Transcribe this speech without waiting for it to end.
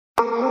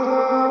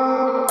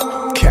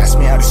ask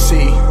me how to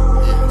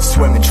see,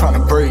 swimming, trying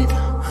to breathe,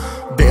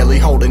 barely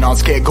holding on,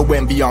 scared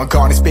going beyond,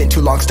 gone. It's been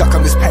too long, stuck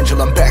on this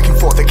pendulum, back and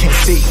forth, I can't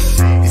see.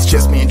 It's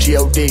just me and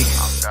G.O.D.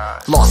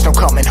 Lost, no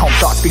coming home,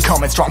 thoughts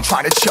becoming strong,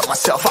 trying to chill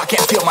myself, I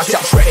can't feel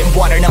myself. Treading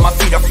water, now my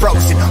feet are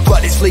frozen,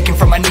 blood is leaking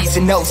from my knees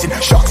and nose, and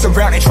sharks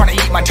around and trying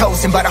to eat my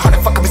toes. And about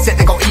 100%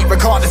 they gon' eat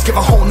regardless, give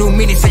a whole new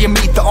meaning, so you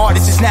meet the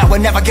artist. It's now or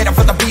never, get up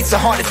for the beats the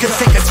hardest, gonna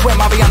sink and swim,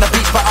 I'll be on the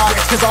beach for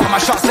August, cause all of my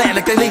shots land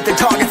like they leave the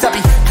targets. I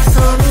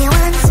be